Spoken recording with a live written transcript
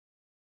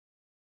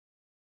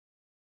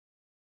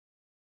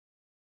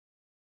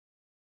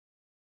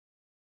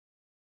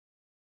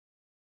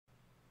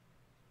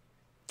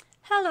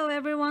Hello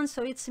everyone,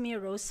 so it's me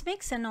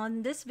Rosemix, and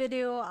on this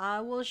video I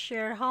will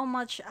share how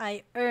much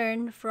I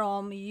earn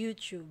from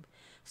YouTube.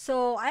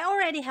 So I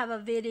already have a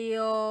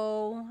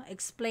video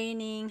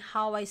explaining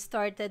how I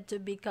started to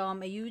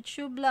become a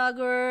YouTube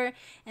blogger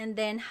and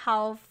then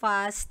how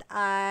fast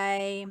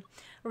I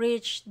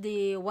reached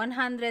the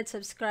 100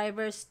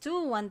 subscribers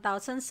to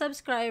 1000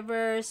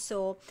 subscribers.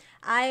 So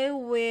I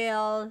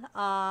will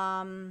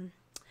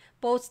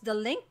post the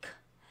link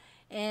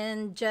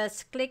and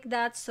just click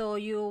that so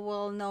you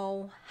will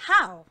know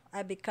how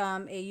I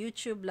become a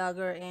YouTube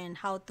blogger and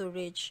how to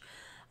reach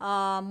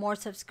more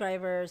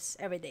subscribers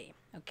every day.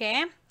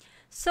 Okay,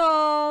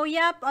 so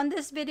yep, on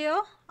this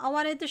video I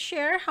wanted to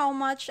share how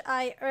much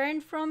I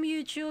earned from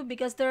YouTube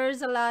because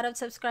there's a lot of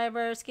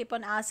subscribers keep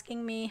on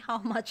asking me how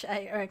much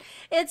I earn.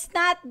 It's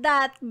not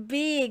that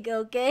big,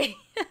 okay?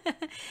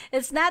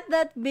 It's not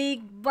that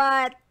big,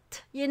 but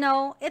you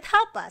know, it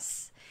helps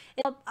us.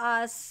 It helps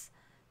us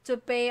to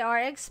pay our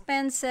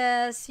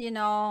expenses, you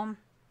know.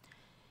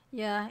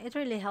 Yeah, it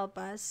really helped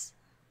us.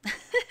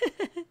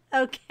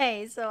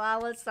 Okay, so I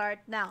will start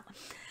now.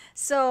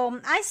 So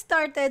I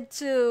started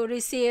to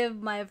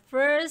receive my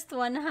first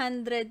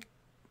 100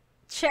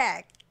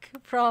 check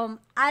from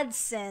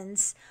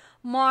AdSense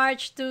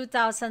March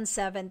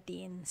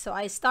 2017. So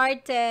I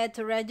started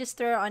to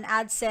register on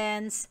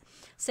AdSense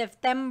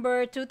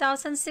September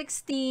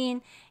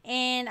 2016,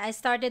 and I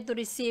started to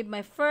receive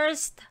my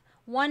first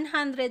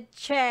 100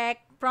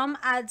 check from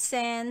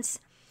AdSense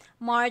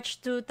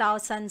March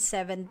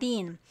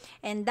 2017.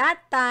 And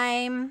that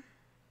time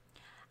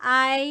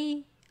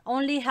I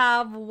only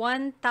have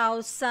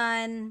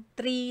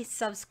 1,003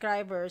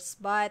 subscribers,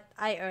 but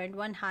I earned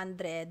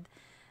 100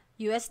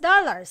 US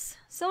dollars.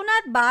 So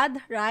not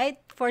bad, right?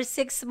 For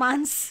 6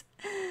 months.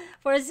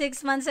 For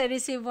 6 months I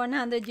received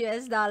 100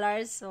 US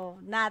dollars, so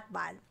not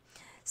bad.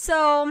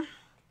 So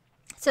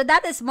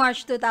that is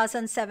March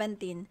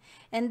 2017.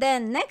 And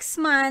then next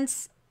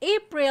month,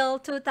 April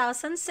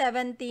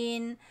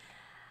 2017,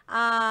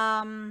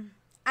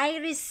 I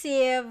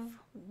received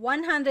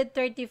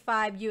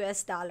 135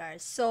 US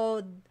dollars.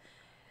 So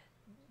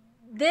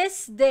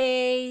this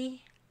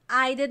day,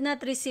 I did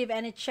not receive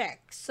any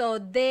check. So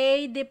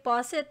they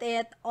deposit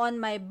it on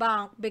my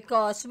bank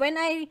because when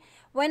I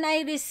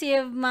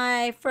received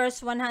my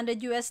first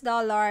 100 US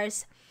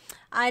dollars,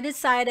 I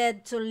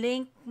decided to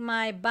link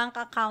my bank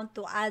account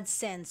to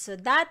AdSense. So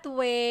that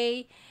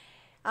way,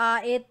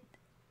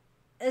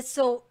 it's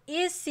so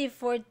easy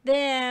for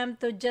them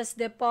to just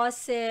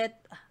deposit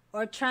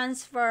or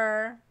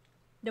transfer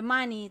the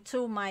money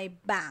to my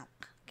bank.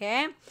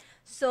 Okay?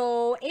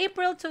 So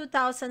April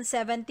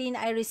 2017,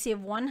 I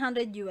received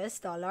 100 US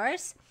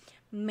dollars.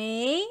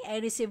 May, I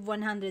received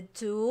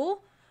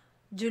 102.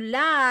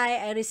 July,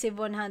 I received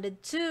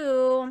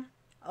 102.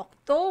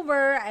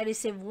 October, I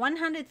received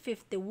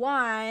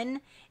 151,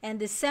 and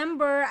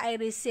December, I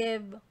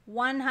received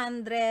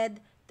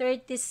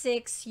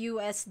 136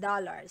 US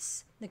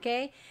dollars.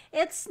 Okay?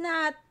 It's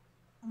not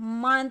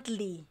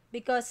monthly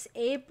because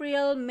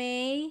April,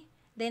 May,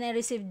 then I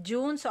received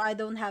June, so I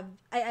don't have,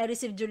 I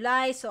received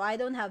July, so I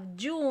don't have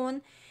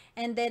June,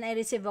 and then I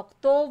received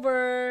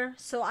October,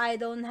 so I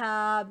don't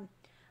have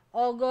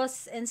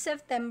August and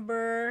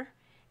September,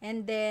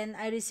 and then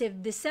I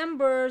received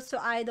December, so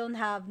I don't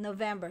have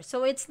November.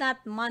 So it's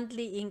not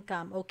monthly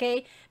income,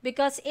 okay?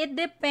 Because it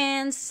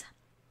depends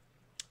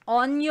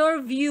on your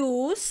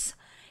views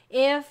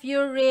if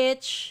you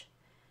reach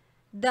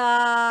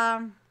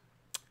the,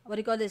 what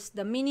do you call this,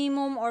 the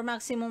minimum or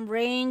maximum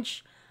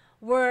range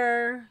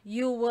where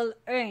you will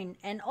earn.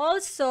 And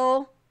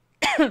also,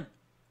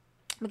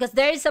 because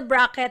there is a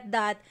bracket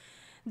that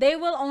they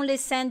will only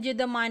send you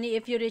the money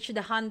if you reach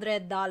the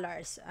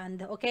 $100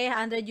 and okay,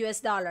 100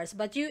 US dollars.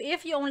 But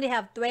if you only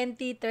have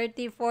 20,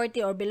 30,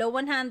 40 or below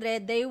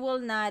 100, they will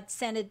not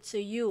send it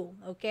to you,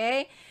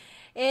 okay?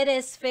 It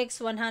is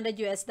fixed 100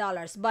 US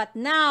dollars. But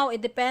now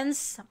it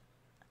depends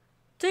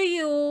to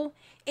you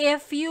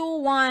if you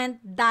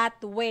want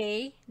that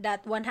way,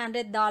 that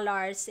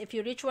 $100. If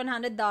you reach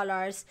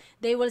 $100,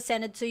 they will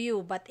send it to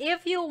you. But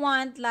if you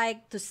want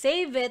like to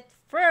save it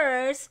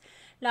first,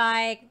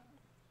 like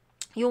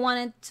you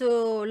wanted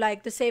to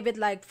save it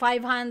like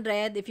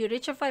 500, if you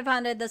reach a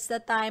 500, that's the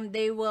time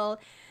they will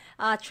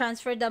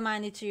transfer the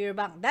money to your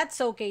bank. That's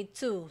okay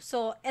too.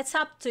 So it's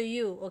up to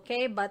you,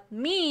 okay? But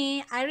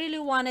me, I really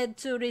wanted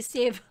to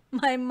receive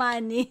my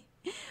money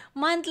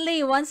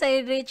monthly once I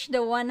reach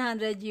the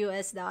 100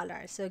 US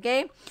dollars,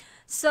 okay?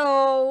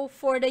 So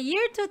for the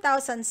year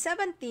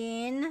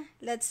 2017,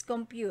 let's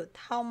compute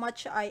how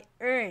much I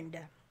earned.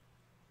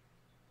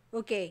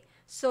 Okay,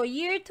 so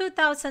year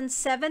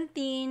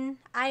 2017,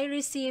 I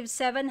received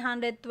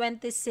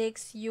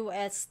 726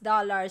 US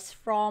dollars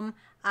from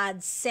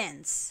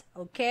AdSense,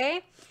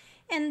 okay?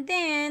 And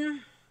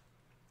then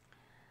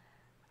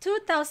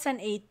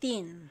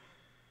 2018,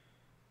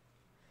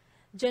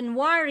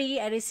 January,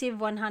 I received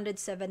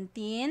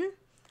 117.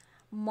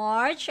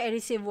 March, I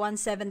received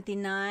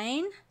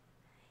 179.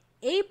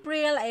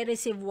 April, I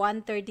received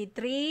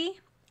 133.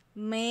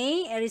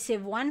 May, I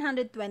received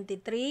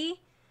 123.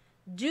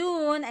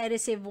 June, I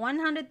received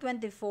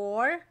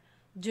 124.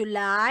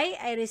 July,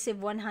 I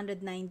received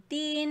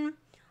 119.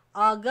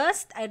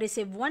 August, I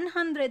received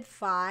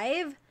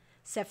 105.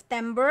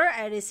 September,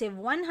 I received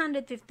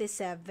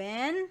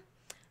 157.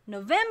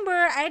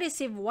 November, I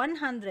received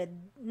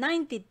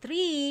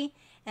 193.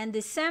 And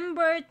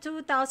December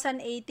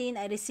 2018,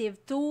 I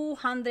received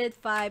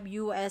 205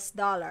 US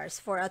dollars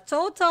for a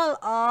total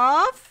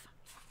of...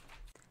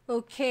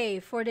 Okay,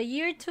 for the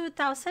year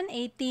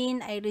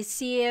 2018, I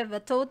received a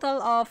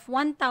total of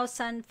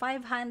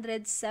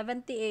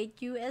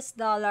 1,578 US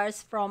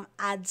dollars from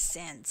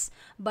AdSense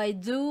by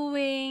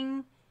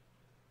doing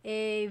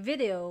a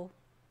video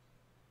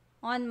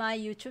on my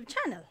YouTube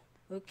channel.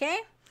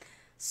 Okay,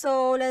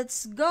 so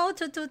let's go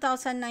to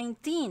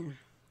 2019.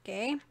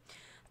 Okay,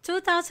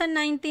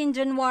 2019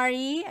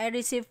 January, I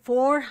received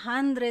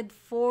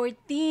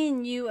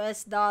 414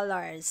 US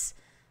dollars.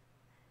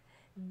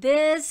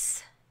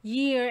 This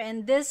year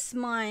and this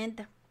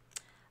month,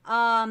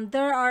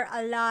 there are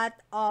a lot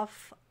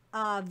of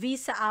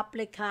visa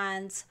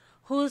applicants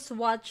who's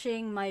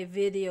watching my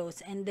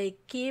videos, and they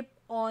keep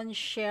on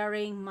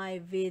sharing my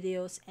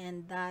videos,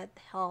 and that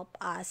help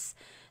us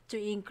to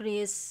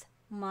increase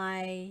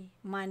my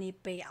money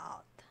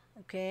payout.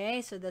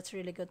 Okay, so that's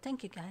really good.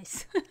 Thank you,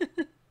 guys.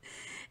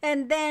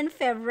 And then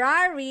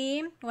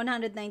February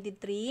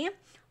 193,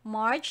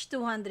 March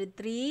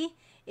 203,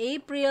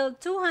 April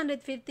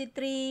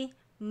 253,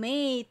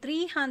 May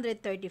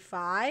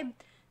 335,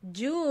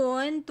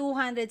 June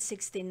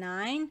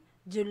 269,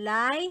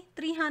 July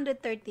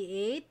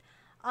 338,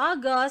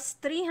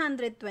 August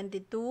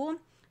 322,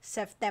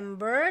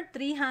 September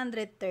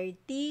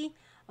 330,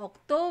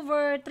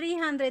 October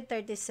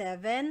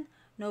 337,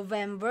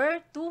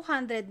 November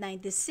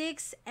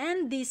 296,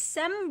 and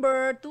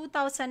December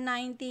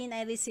 2019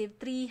 I received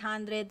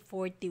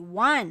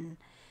 341.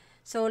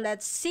 So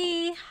let's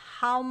see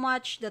how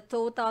much the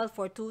total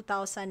for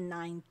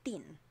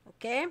 2019.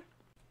 Okay.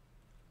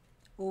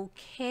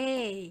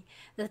 Okay.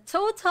 The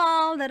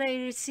total that I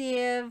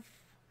received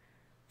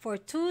for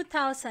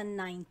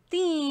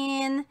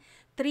 2019,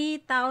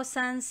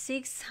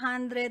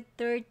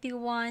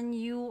 3,631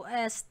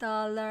 US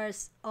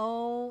dollars.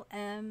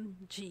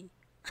 OMG.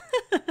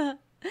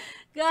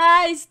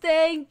 Guys,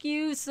 thank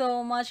you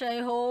so much.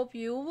 I hope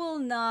you will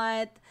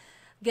not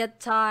get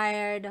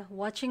tired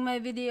watching my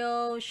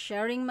videos,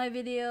 sharing my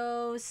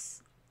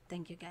videos.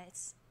 Thank you,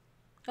 guys.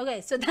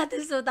 Okay, so that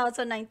is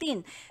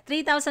 2019,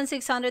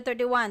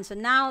 3,631. So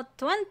now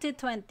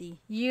 2020,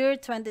 year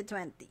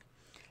 2020.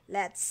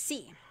 Let's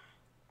see.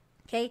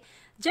 Okay,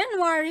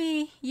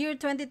 January, year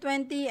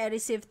 2020, I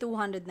received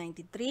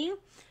 293.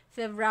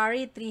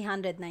 February,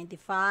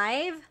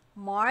 395.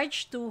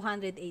 March,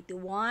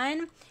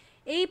 281.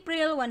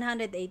 April,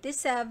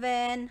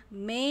 187.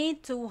 May,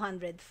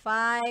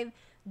 205.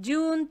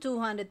 June,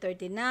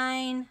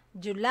 239.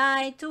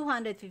 July,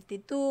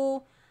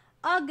 252.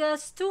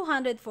 August,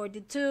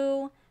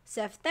 242.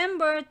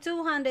 September,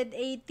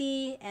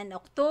 280. And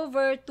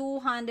October,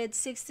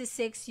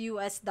 266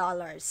 US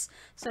dollars.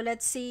 So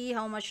let's see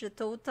how much the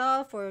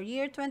total for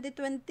year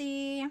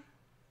 2020.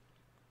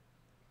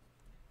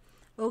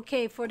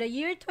 Okay, for the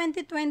year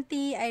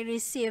 2020, I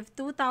received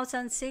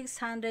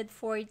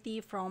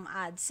 2,640 from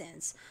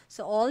AdSense.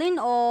 So all in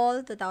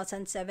all,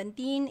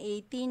 2017,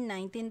 18,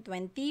 19,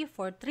 20,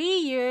 for 3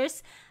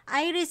 years,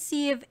 I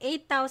received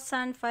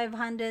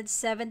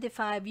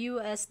 8,575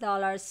 US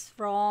dollars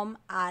from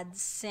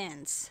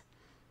AdSense.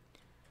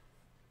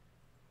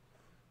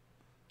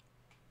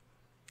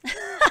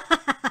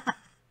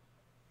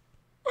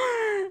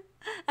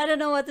 I don't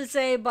know what to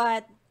say,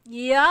 but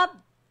yep.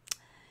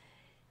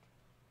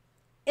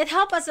 It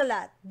helped us a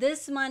lot.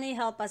 This money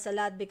helped us a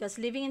lot because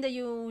living in the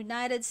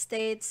United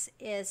States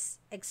is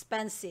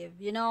expensive,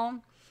 you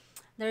know.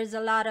 There's a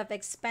lot of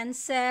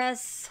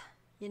expenses,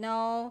 you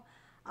know.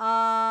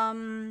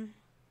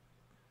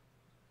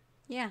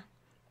 Yeah,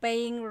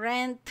 paying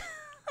rent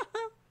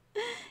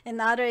and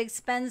other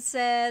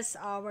expenses,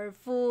 our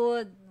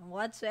food,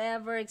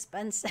 whatsoever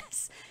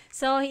expenses.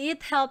 So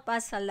it helped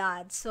us a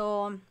lot.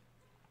 So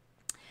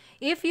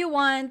if you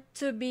want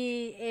to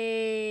be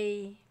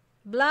a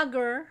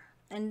blogger,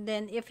 and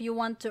then if you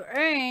want to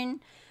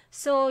earn,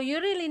 so you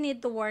really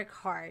need to work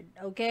hard.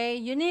 Okay,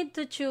 you need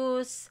to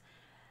choose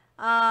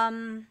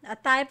a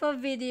type of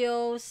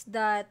videos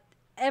that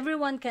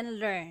everyone can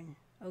learn.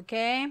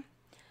 Okay,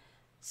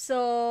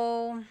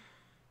 so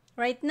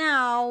right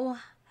now,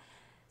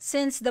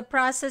 since the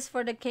process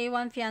for the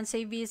K1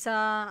 fiancé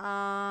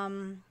visa,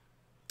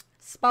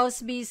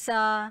 spouse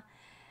visa,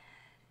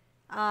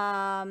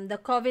 the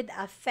COVID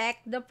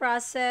affect the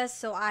process,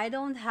 so I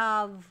don't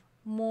have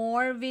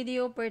more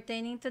video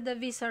pertaining to the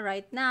visa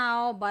right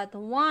now. But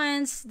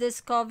once this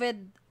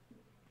COVID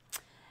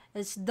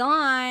is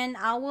done,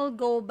 I will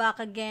go back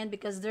again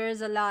because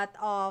there's a lot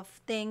of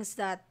things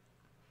that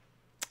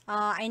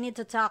I need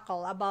to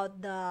tackle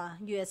about the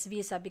US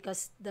visa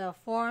because the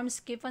forms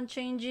keep on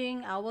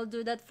changing. I will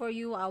do that for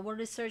you. I will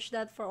research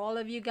that for all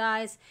of you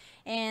guys.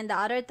 And the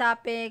other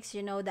topics,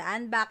 you know, the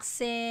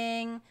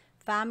unboxing,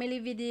 family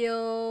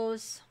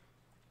videos,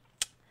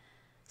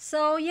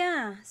 So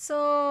yeah,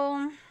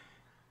 so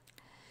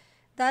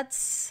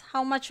that's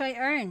how much I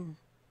earn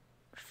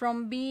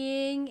from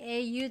being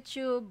a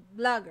YouTube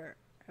blogger.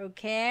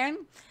 Okay?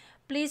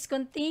 Please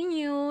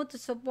continue to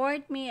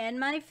support me and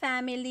my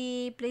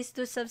family. Please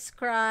do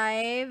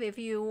subscribe. If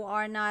you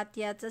are not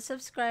yet a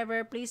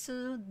subscriber, please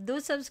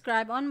do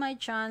subscribe on my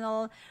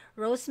channel,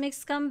 Rose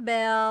Mix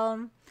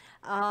Campbell.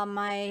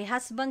 My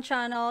husband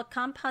channel,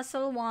 Camp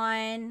Hustle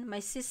One, my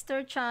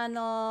sister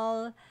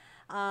channel,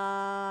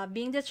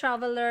 Bhing The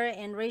Traveller,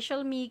 and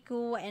Rachiel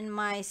Micu, and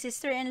my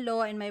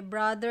sister-in-law and my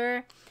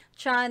brother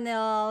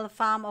channel,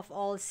 Fam of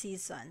All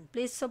Season.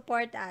 Please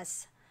support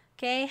us.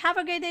 Okay, have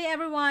a great day,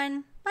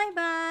 everyone.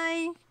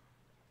 Bye-bye.